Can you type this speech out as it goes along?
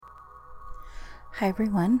Hi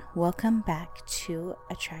everyone, welcome back to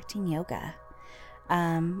Attracting Yoga.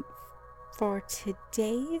 For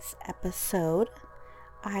today's episode,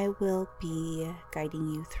 I will be guiding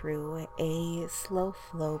you through a slow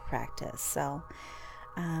flow practice. So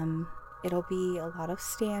it'll be a lot of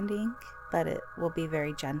standing, but it will be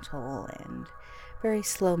very gentle and very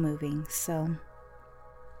slow moving. So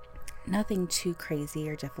nothing too crazy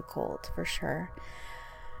or difficult for sure.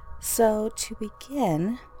 So to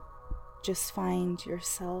begin, just find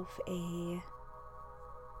yourself a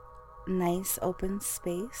nice open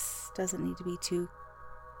space. Doesn't need to be too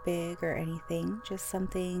big or anything, just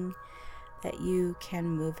something that you can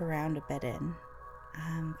move around a bit in.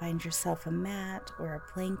 Find yourself a mat or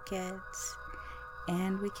a blanket,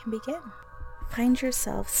 and we can begin. Find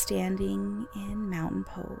yourself standing in mountain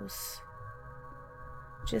pose,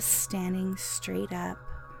 just standing straight up,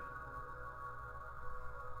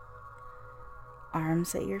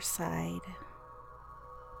 arms at your side.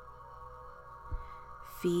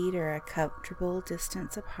 Feet are a comfortable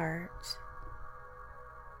distance apart.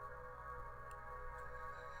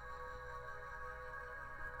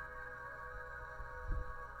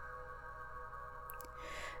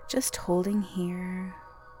 Just holding here.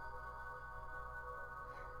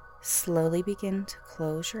 Slowly begin to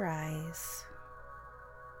close your eyes.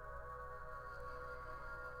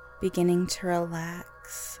 Beginning to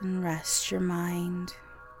relax and rest your mind.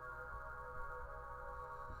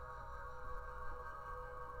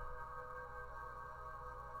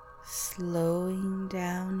 Slowing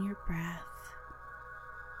down your breath.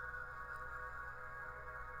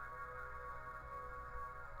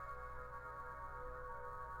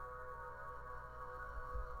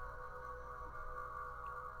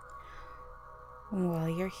 While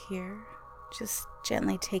you're here, just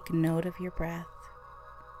gently take note of your breath,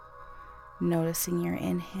 noticing your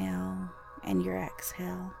inhale and your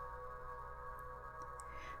exhale.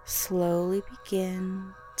 Slowly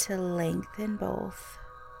begin to lengthen both.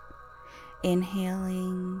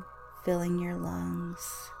 Inhaling, filling your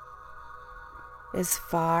lungs as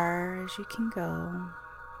far as you can go.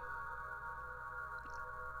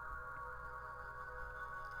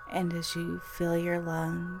 And as you fill your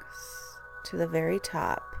lungs to the very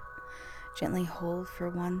top, gently hold for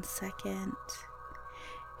 1 second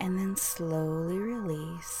and then slowly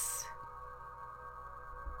release.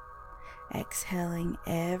 Exhaling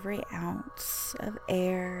every ounce of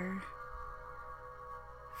air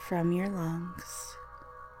from your lungs.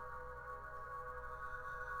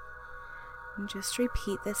 And just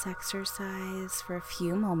repeat this exercise for a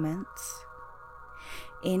few moments.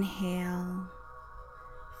 Inhale,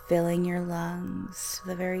 filling your lungs to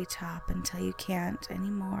the very top until you can't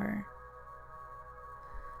anymore.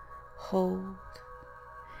 Hold,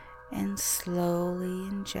 and slowly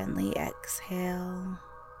and gently exhale,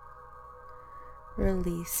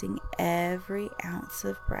 releasing every ounce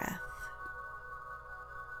of breath.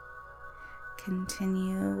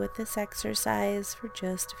 Continue with this exercise for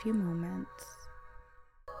just a few moments.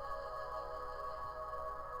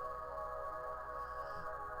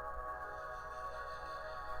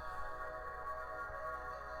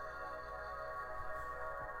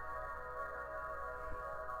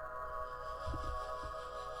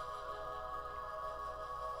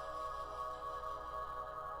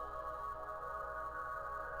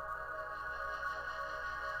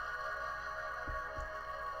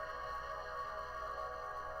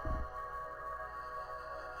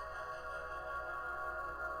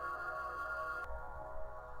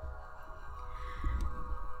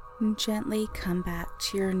 And gently come back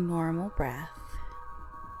to your normal breath.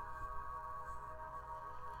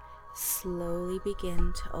 Slowly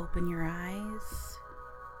begin to open your eyes.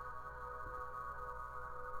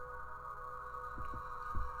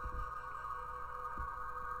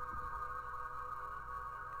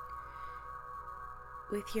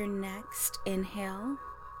 With your next inhale,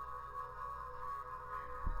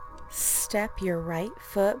 step your right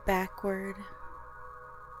foot backward,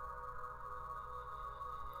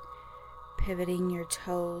 pivoting your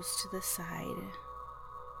toes to the side,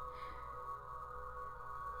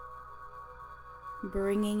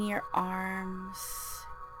 bringing your arms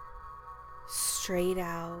straight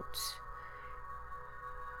out,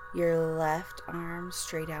 your left arm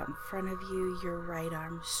straight out in front of you, your right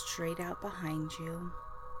arm straight out behind you,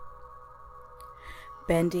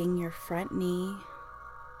 bending your front knee,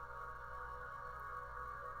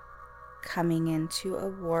 coming into a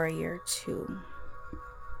warrior two.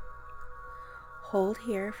 Hold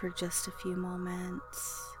here for just a few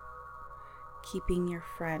moments, keeping your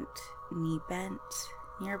front knee bent,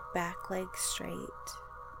 your back leg straight.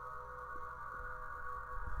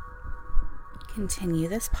 Continue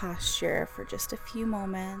this posture for just a few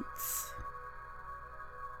moments.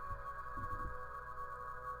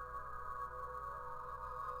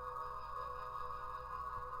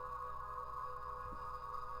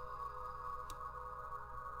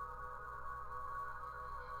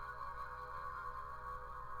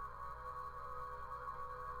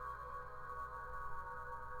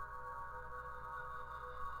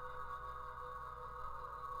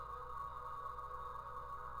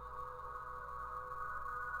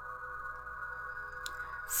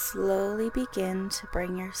 Slowly begin to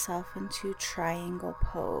bring yourself into triangle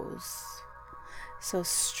pose. So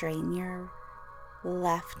straighten your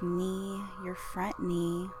left knee, your front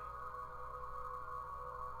knee,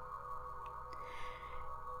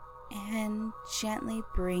 and gently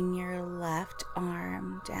bring your left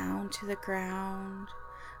arm down to the ground,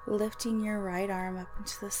 lifting your right arm up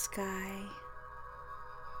into the sky,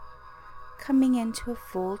 coming into a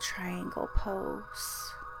full triangle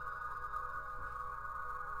pose.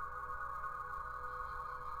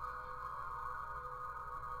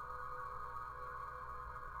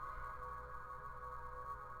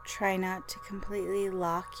 Try not to completely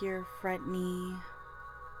lock your front knee.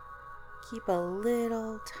 Keep a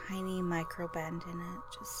little tiny micro bend in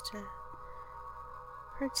it just to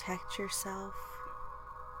protect yourself.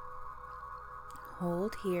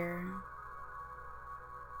 Hold here.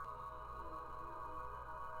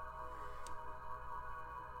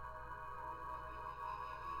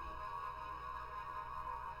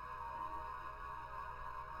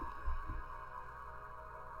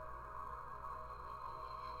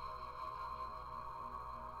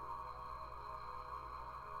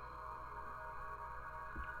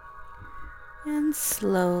 And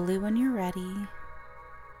slowly, when you're ready,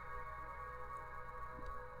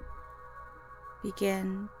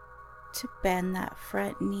 begin to bend that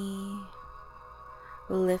front knee,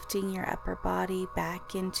 lifting your upper body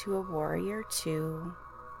back into a warrior two.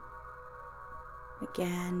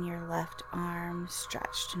 Again, your left arm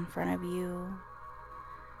stretched in front of you,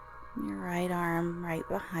 your right arm right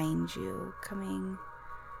behind you, coming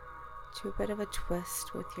to a bit of a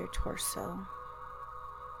twist with your torso.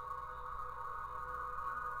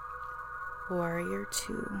 Warrior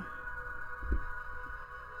two.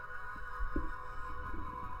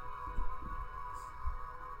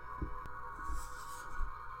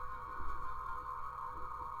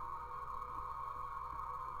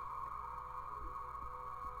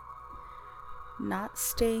 Not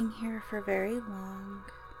staying here for very long.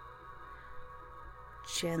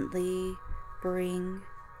 Gently bring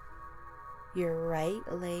your right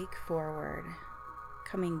leg forward,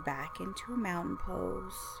 coming back into a mountain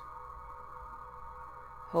pose.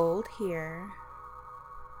 Hold here.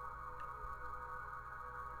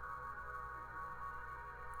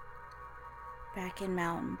 Back in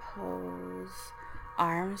mountain pose,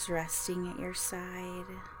 arms resting at your side.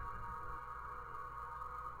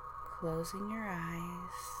 Closing your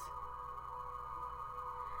eyes.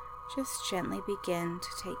 Just gently begin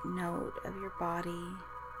to take note of your body,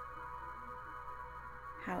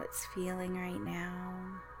 how it's feeling right now.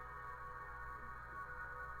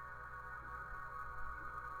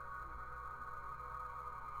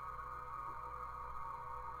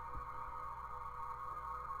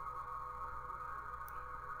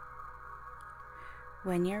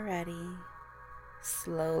 When you're ready,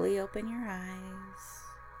 slowly open your eyes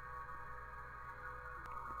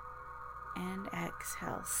and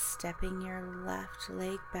exhale, stepping your left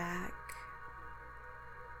leg back.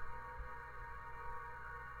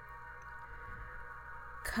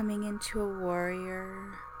 Coming into a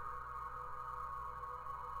warrior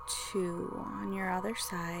two on your other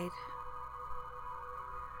side.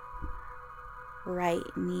 Right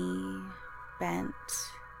knee bent.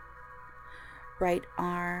 Right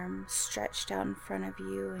arm stretched out in front of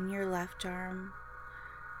you, and your left arm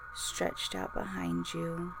stretched out behind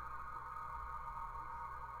you.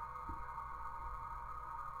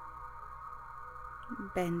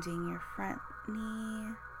 Bending your front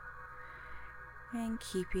knee and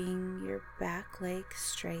keeping your back leg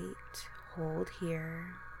straight. Hold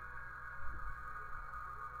here.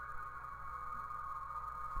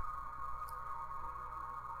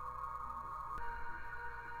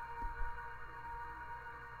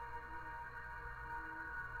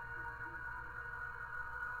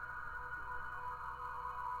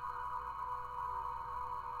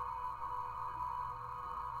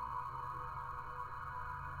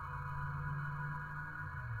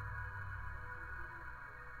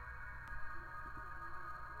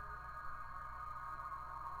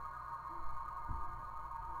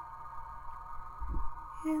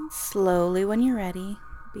 And slowly, when you're ready,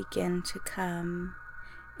 begin to come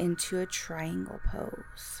into a triangle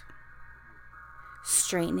pose.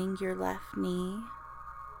 Straightening your left knee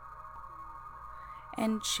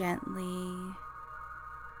and gently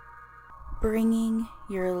bringing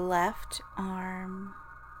your left arm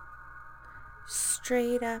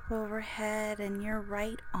straight up overhead and your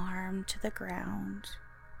right arm to the ground.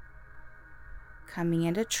 Coming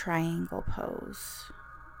into triangle pose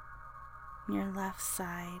on your left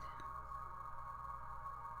side.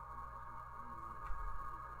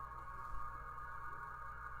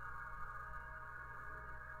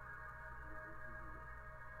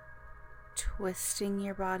 Twisting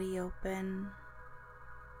your body open.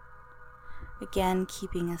 Again,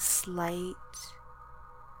 keeping a slight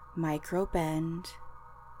micro bend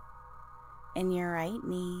in your right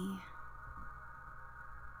knee.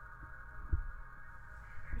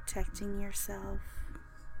 Protecting yourself.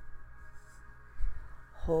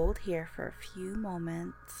 Hold here for a few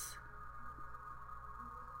moments.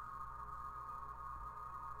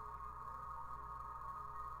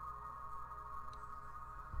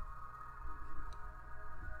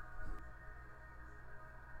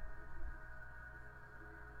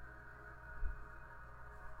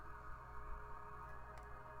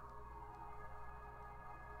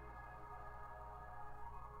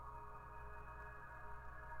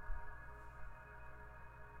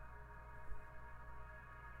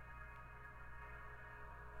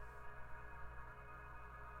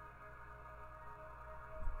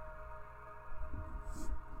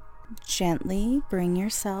 Gently bring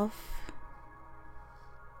yourself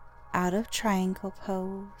out of triangle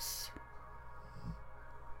pose.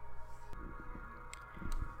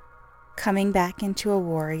 Coming back into a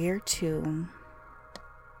warrior two.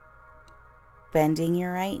 Bending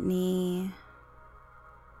your right knee.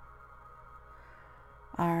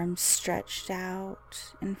 Arms stretched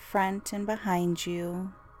out in front and behind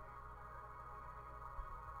you.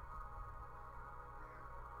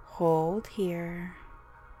 Hold here.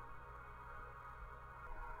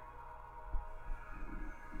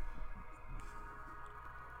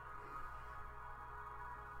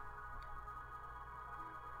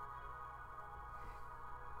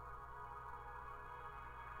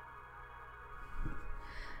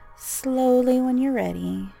 Slowly, when you're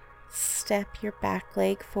ready, step your back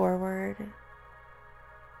leg forward,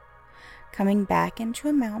 coming back into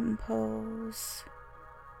a mountain pose,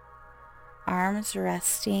 arms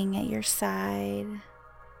resting at your side.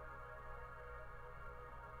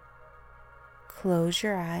 Close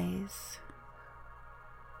your eyes,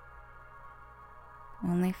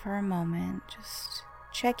 only for a moment, just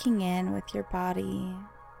checking in with your body,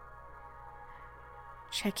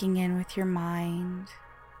 checking in with your mind,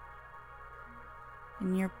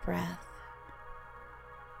 and your breath.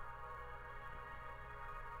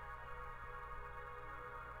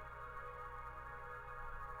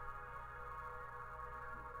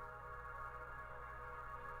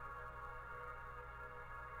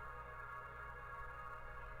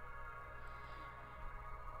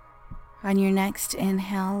 On your next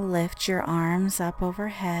inhale, lift your arms up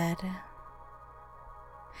overhead.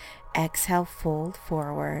 Exhale, fold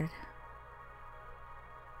forward.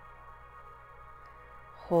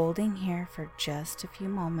 Holding here for just a few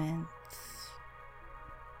moments.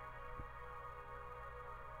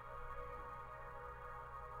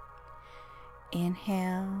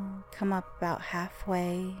 Inhale, come up about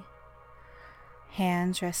halfway.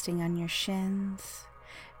 Hands resting on your shins.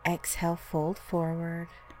 Exhale, fold forward.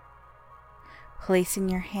 Placing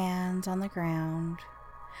your hands on the ground.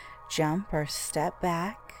 Jump or step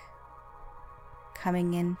back.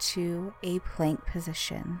 Coming into a plank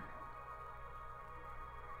position.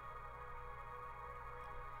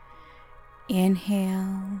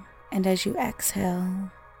 Inhale, and as you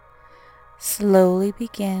exhale, slowly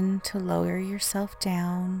begin to lower yourself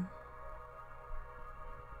down.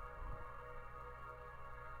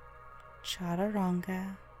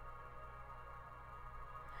 Chaturanga.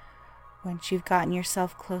 Once you've gotten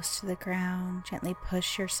yourself close to the ground, gently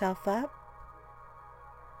push yourself up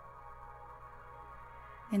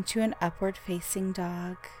into an upward facing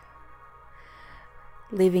dog.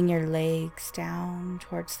 Leaving your legs down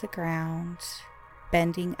towards the ground,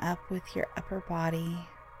 bending up with your upper body,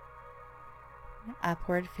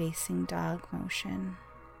 upward facing dog motion.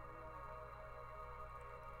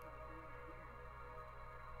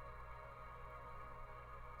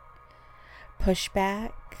 Push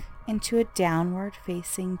back into a downward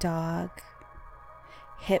facing dog,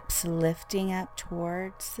 hips lifting up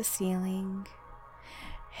towards the ceiling,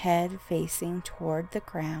 head facing toward the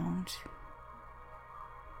ground.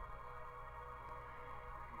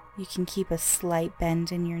 You can keep a slight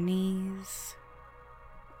bend in your knees.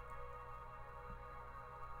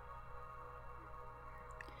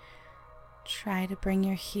 Try to bring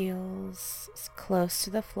your heels as close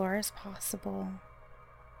to the floor as possible,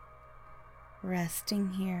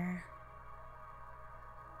 resting here.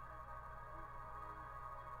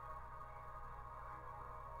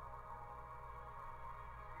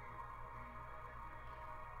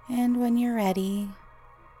 And when you're ready,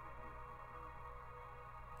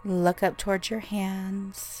 look up towards your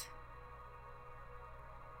hands.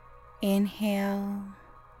 Inhale.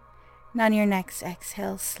 And on your next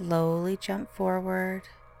exhale, slowly jump forward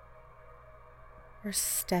or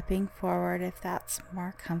stepping forward if that's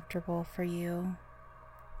more comfortable for you.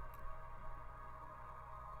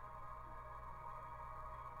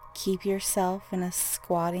 Keep yourself in a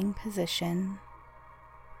squatting position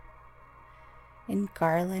in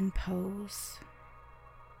garland pose.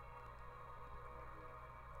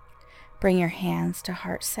 Bring your hands to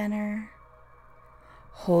heart center,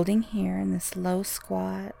 holding here in this low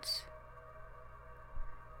squat.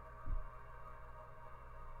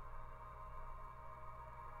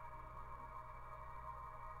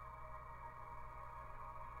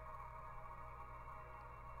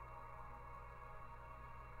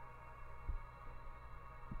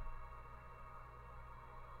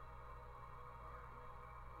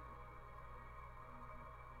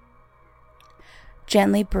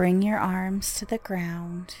 Gently bring your arms to the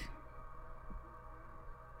ground.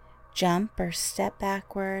 Jump or step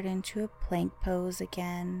backward into a plank pose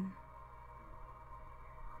again.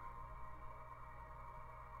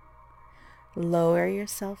 Lower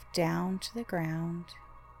yourself down to the ground.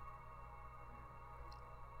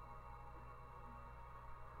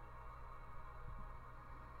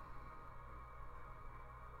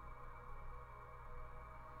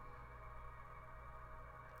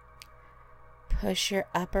 Push your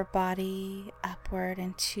upper body upward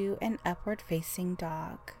into an upward facing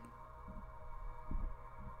dog.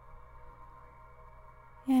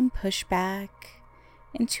 And push back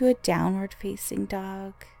into a downward facing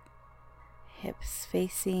dog. Hips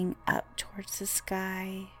facing up towards the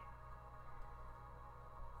sky.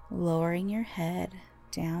 Lowering your head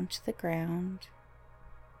down to the ground.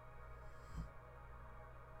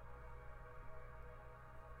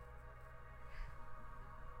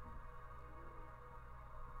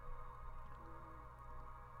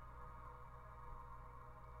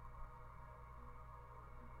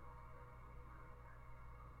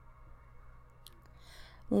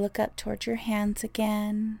 Look up towards your hands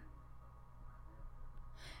again.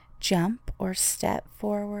 Jump or step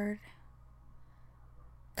forward,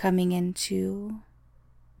 coming into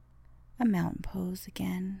a mountain pose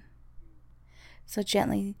again. So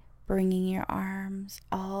gently bringing your arms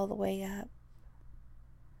all the way up,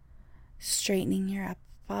 straightening your upper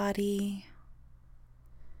body,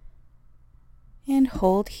 and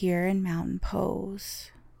hold here in mountain pose.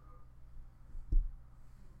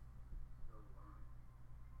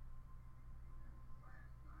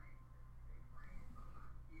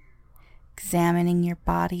 Examining your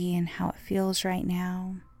body and how it feels right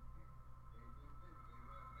now.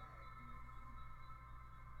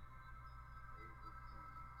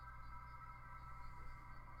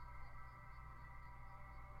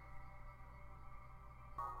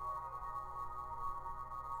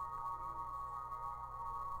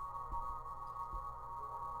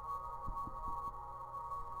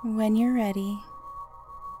 When you're ready,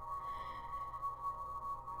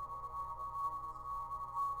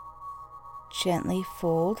 gently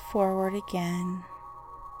fold forward again.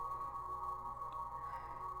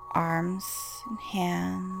 Arms and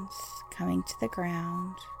hands coming to the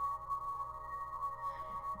ground.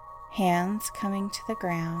 Hands coming to the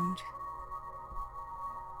ground.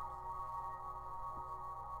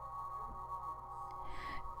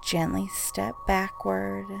 Gently step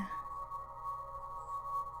backward.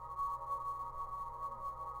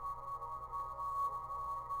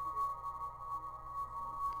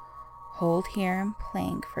 Hold here in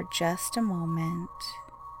plank for just a moment.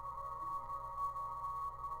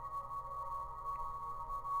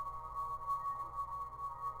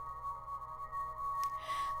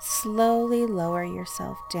 Slowly lower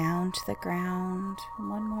yourself down to the ground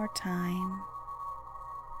one more time.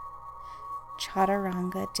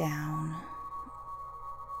 Chaturanga down.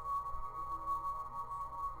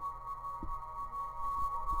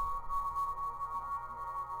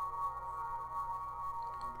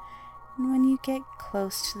 And when you get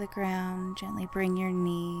close to the ground, gently bring your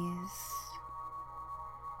knees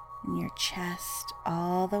and your chest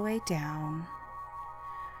all the way down,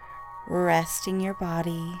 resting your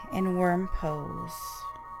body in worm pose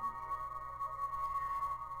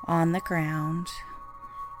on the ground.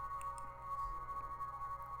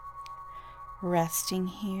 Resting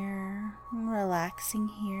here, relaxing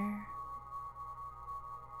here.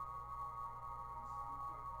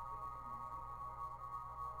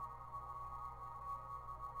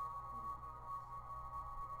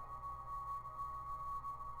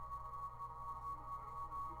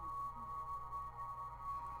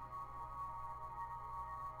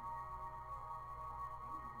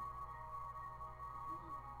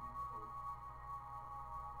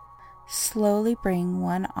 Slowly bring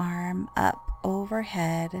one arm up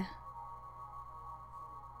overhead,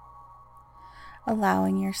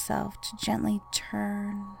 allowing yourself to gently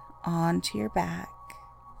turn onto your back.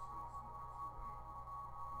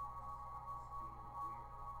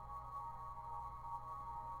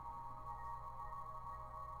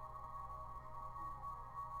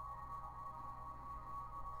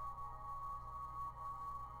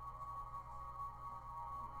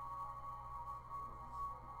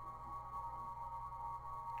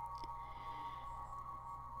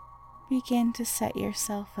 Begin to set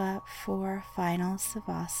yourself up for final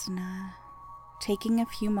Savasana, taking a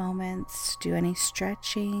few moments to do any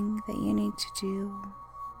stretching that you need to do.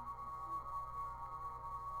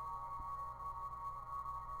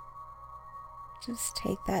 Just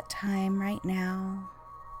take that time right now,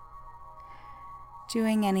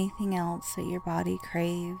 doing anything else that your body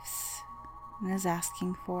craves and is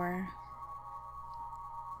asking for.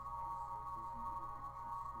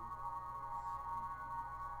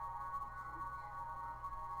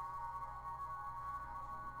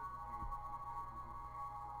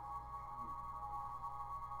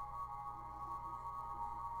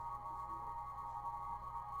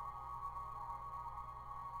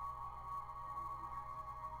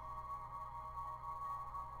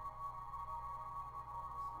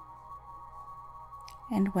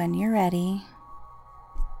 And when you're ready,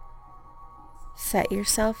 set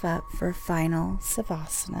yourself up for final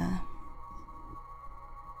Savasana.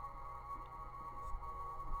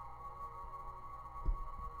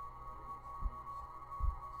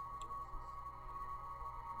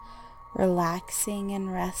 Relaxing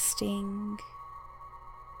and resting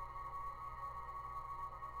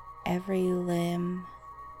every limb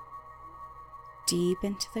deep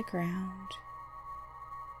into the ground.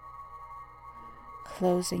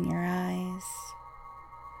 Closing your eyes,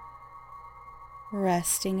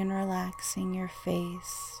 resting and relaxing your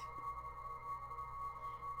face,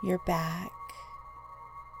 your back,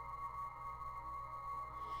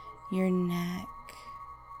 your neck,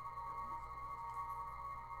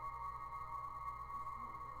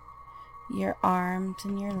 your arms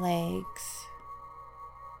and your legs,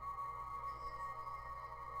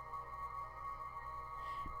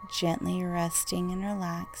 gently resting and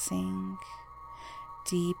relaxing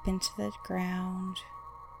deep into the ground,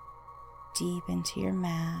 deep into your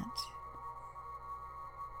mat.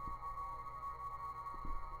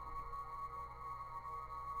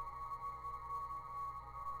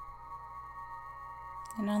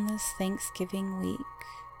 And on this Thanksgiving week,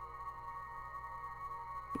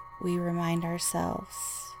 we remind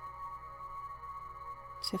ourselves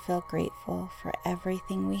to feel grateful for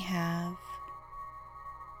everything we have,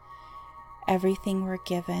 everything we're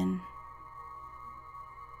given,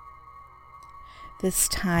 this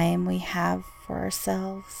time we have for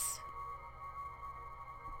ourselves.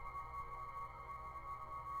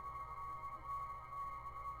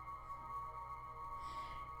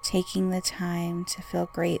 Taking the time to feel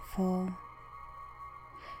grateful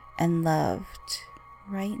and loved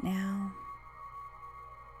right now.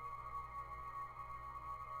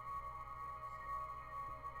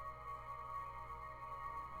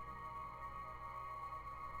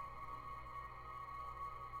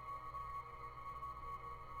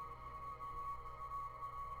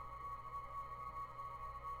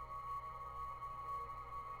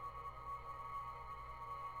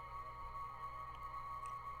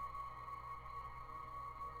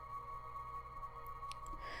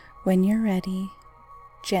 When you're ready,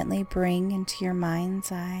 gently bring into your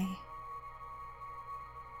mind's eye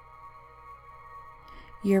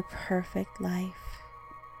your perfect life,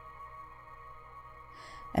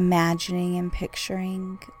 imagining and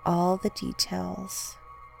picturing all the details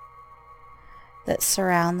that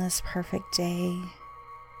surround this perfect day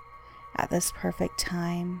at this perfect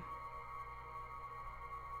time.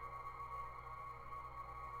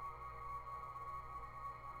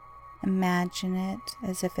 Imagine it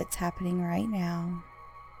as if it's happening right now.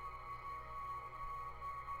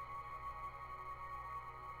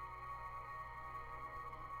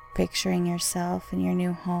 Picturing yourself in your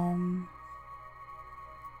new home,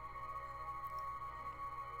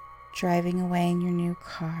 driving away in your new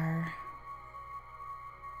car,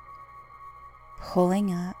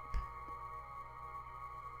 pulling up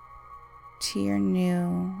to your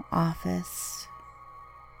new office.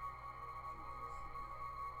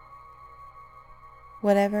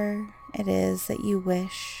 Whatever it is that you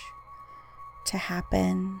wish to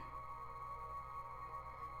happen,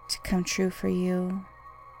 to come true for you,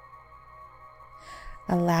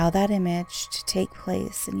 allow that image to take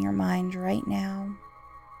place in your mind right now.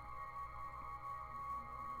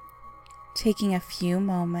 taking a few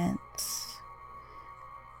moments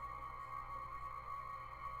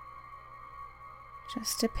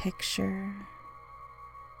just to picture,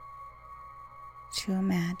 to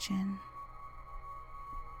imagine.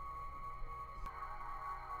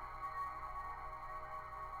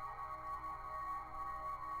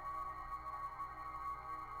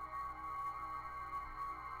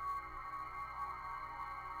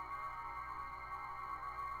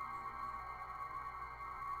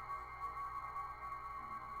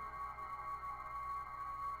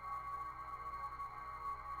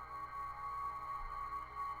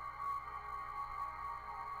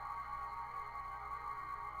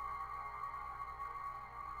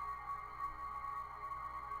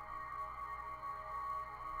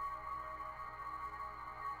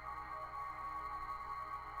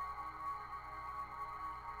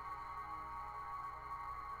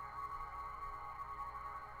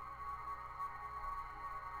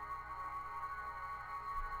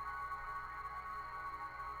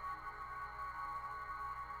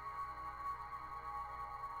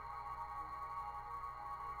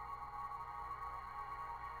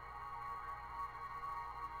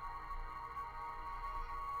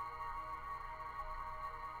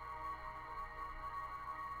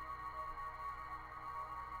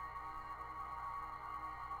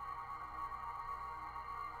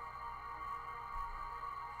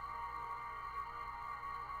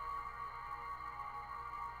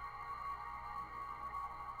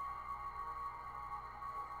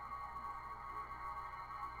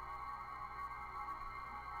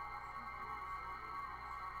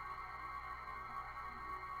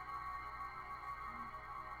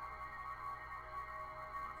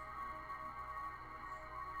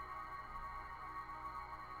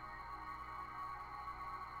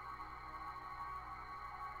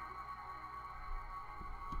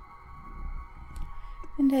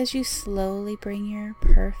 And as you slowly bring your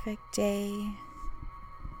perfect day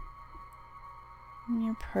and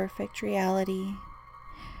your perfect reality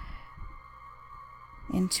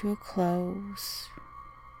into a close,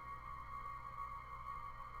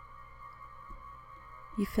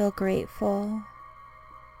 you feel grateful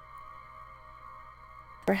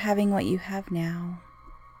for having what you have now,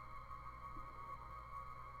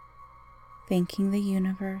 thanking the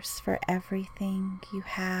universe for everything you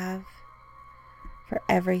have, for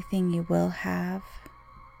everything you will have,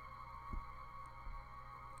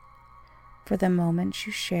 for the moments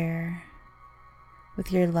you share with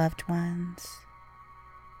your loved ones,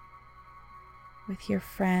 with your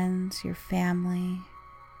friends, your family.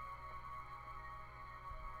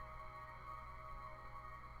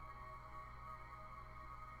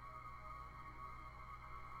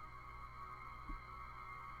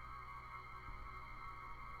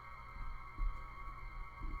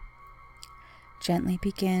 Gently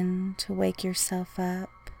begin to wake yourself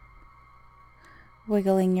up,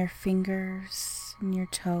 wiggling your fingers and your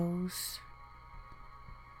toes.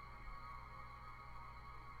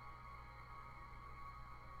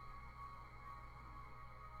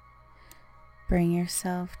 Bring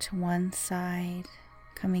yourself to one side,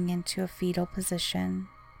 coming into a fetal position.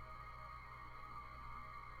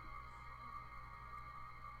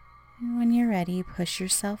 And when you're ready, push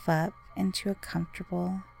yourself up into a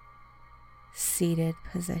comfortable seated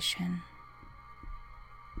position.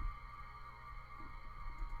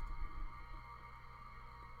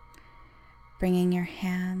 Bringing your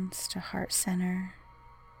hands to heart center.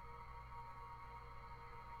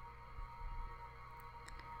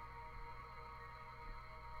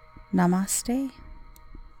 Namaste.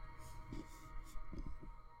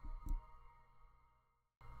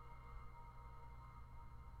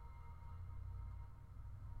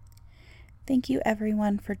 Thank you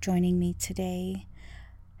everyone for joining me today.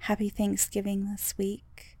 Happy Thanksgiving this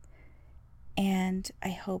week, and I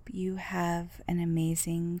hope you have an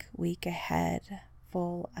amazing week ahead,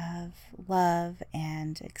 full of love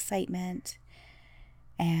and excitement,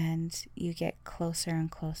 and you get closer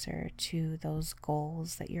and closer to those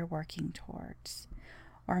goals that you're working towards.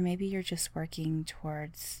 Or maybe you're just working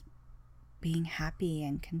towards being happy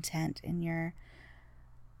and content in your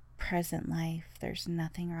present life. There's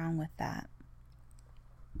nothing wrong with that.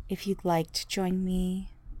 If you'd like to join me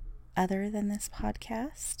other than this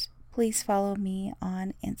podcast, please follow me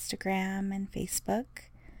on Instagram and Facebook.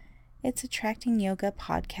 It's Attracting Yoga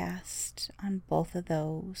Podcast on both of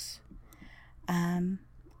those.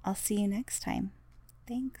 I'll see you next time.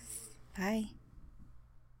 Thanks. Bye.